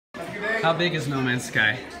How big is No Man's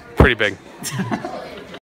Sky? Pretty big.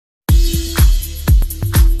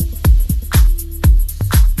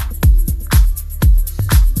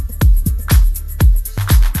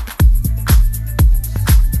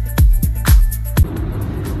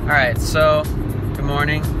 Alright, so good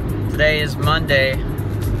morning. Today is Monday,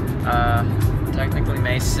 technically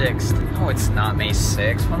May 6th. Oh, it's not May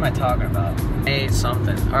 6th. What am I talking about? May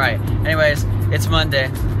something. Alright, anyways, it's Monday.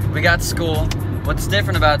 We got school. What's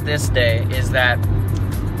different about this day is that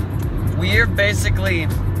we're basically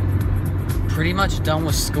pretty much done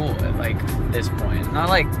with school at like this point. Not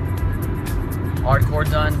like hardcore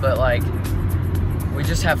done, but like we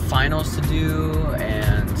just have finals to do,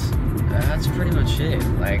 and that's pretty much it.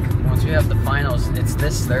 Like once we have the finals, it's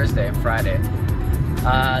this Thursday and Friday.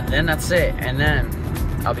 Then that's it, and then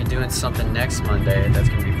I'll be doing something next Monday that's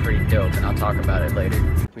gonna be pretty dope, and I'll talk about it later.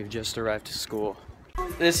 We've just arrived to school.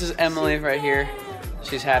 This is Emily right here.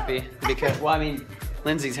 She's happy because, well, I mean,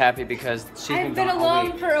 Lindsay's happy because she's been gone all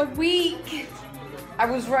week. I've been alone for a week. I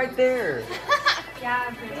was right there.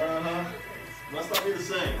 Yeah. Must not be the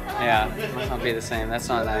same. Yeah, must not be the same. That's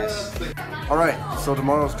not nice. Alright, so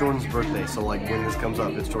tomorrow's Jordan's birthday, so like when this comes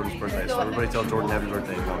up, it's Jordan's birthday. So everybody tell Jordan happy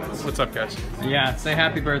birthday in comments. What's up, guys? Yeah, say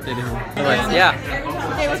happy birthday to him. Yeah.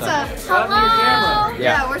 Hey, what's up? Hello.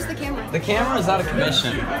 Yeah, where's the camera? The camera is out of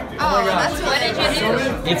commission. Oh, that's what did you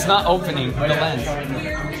do? It's not opening the lens.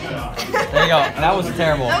 There you go. That was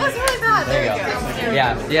terrible. That was really bad. There you go.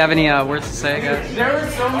 Yeah. Do you have any words to say, guys?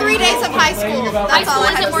 3 days of high school. That's all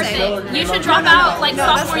I have to say. You should drop out like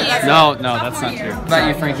sophomore year. No, that's not true. What about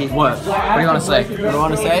you, Frankie? What do you want to say? What do I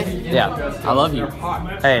want to say? Yeah. I love you.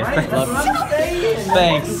 Hey. Love you.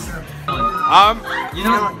 Thanks. You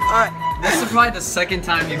know, this is probably the second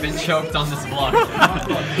time you've been choked on this vlog.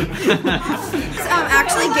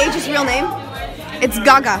 Actually, Gage's real name. It's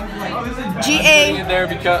Gaga. G-A. There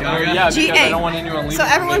because, G-A. I don't want anyone leaving. So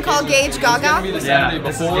everyone call Gage Gaga. Yeah,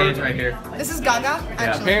 this is Gage right here. This is Gaga.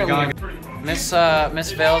 Actually. Apparently. Miss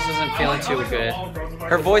Vales isn't feeling too good.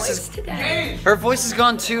 Her voice is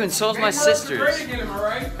gone too, and so is my sister's.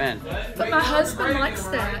 Ben. But my husband likes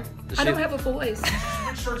that. I don't have a voice.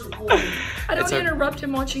 I don't interrupt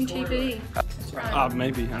him watching TV.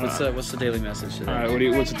 Maybe. What's the daily message today? All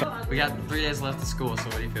right. What's the We got 3 days left of school, so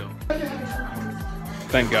what do you feel?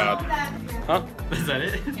 Thank God. Huh? Is that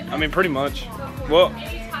it? I mean, pretty much. Well,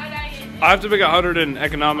 I have to make 100 in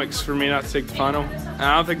economics for me not to take the final, and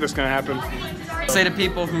I don't think that's gonna happen. Say to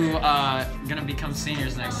people who gonna become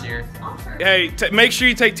seniors next year. Hey, make sure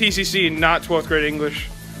you take TCC and not 12th grade English.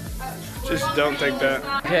 Just don't take that.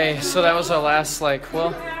 Okay, so that was our last,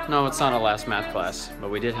 well, no, it's not our last math class, but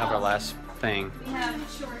we did have our last thing.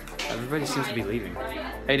 Everybody seems to be leaving.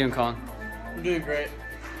 How you doing, Colin? I'm doing great.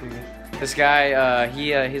 This guy,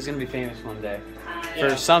 he's gonna be famous one day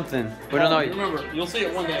for something. We don't know. Remember, you'll see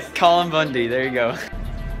it one day. Colin Bundy. There you go.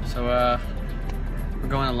 So we're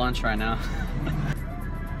going to lunch right now.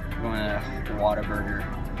 We're going to Whataburger,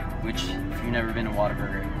 which if you've never been to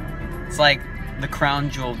Whataburger, it's like the crown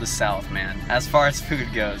jewel of the South, man. As far as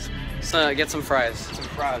food goes. So get some fries. Some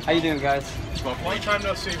fries. How you doing, guys? Long time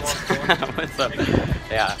no see. What's up?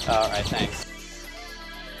 Yeah. All right. Thanks.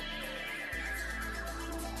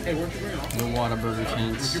 Hey, where'd you bring it? The Whataburger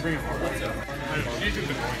chance. Where'd you bring it?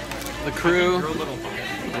 The crew.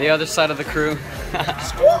 The other side of the crew.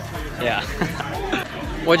 Yeah.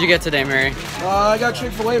 What'd you get today, Mary? I got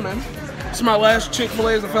Chick-fil-A, man. This is my last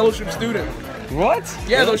Chick-fil-A as a fellowship student. What?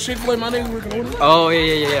 Yeah, those Chick-fil-A Mondays we can order. Oh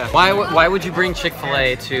yeah. Why would you bring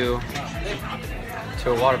Chick-fil-A to a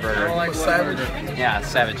Whataburger? Like Savage. Yeah,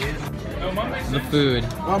 Savage. The food.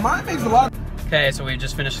 Well, mine makes a lot. Okay, so we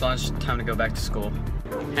just finished lunch. Time to go back to school.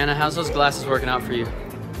 Hannah, how's those glasses working out for you?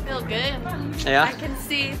 Feel good. Yeah? I can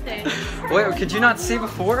see things. Wait, could you not see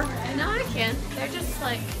before? No, I can. They're just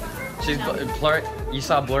like. She's blurry. You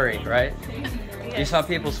saw blurry, right? Yes. You saw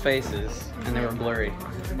people's faces, and they were blurry.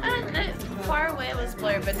 Far away it was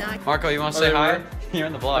blurred, but now I can. Marco, you want to say hi? You're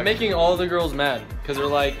in the vlog. I'm making all the girls mad because they're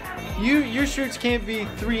like, your shirts can't be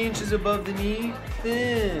 3 inches above the knee.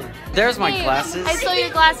 There's my glasses. I stole your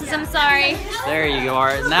glasses. I'm sorry. There you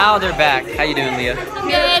are. Now they're back. How you doing, Leah? I'm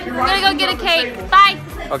good. I'm gonna go get a cake. Bye.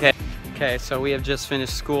 Okay, so we have just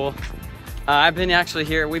finished school. I've been actually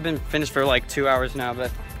here. We've been finished for like 2 hours now,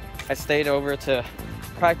 but I stayed over to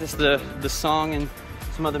practice the song and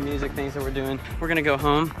some other music things that we're doing. We're gonna go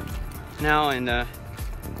home now and I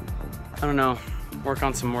don't know, work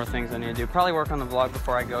on some more things I need to do. Probably work on the vlog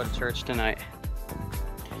before I go to church tonight.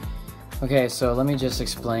 Okay, so let me just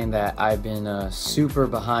explain that I've been super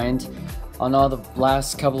behind on all the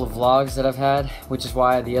last couple of vlogs that I've had, which is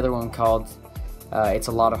why the other one called it's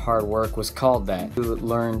a lot of hard work was called that. To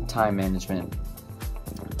learn time management.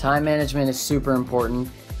 Time management is super important.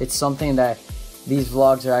 It's something that these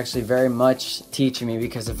vlogs are actually very much teaching me,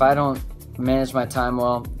 because if I don't manage my time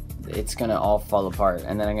well, it's gonna all fall apart,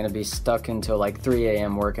 and then I'm gonna be stuck until like 3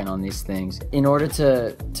 a.m. working on these things. In order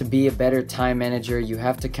to be a better time manager, you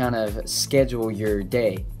have to kind of schedule your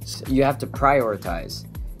day. You have to prioritize.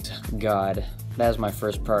 God, that is my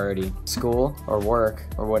first priority. School or work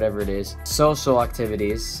or whatever it is. Social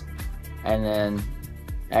activities, and then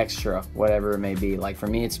extra, whatever it may be. Like for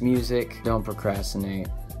me, it's music. Don't procrastinate.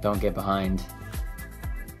 Don't get behind.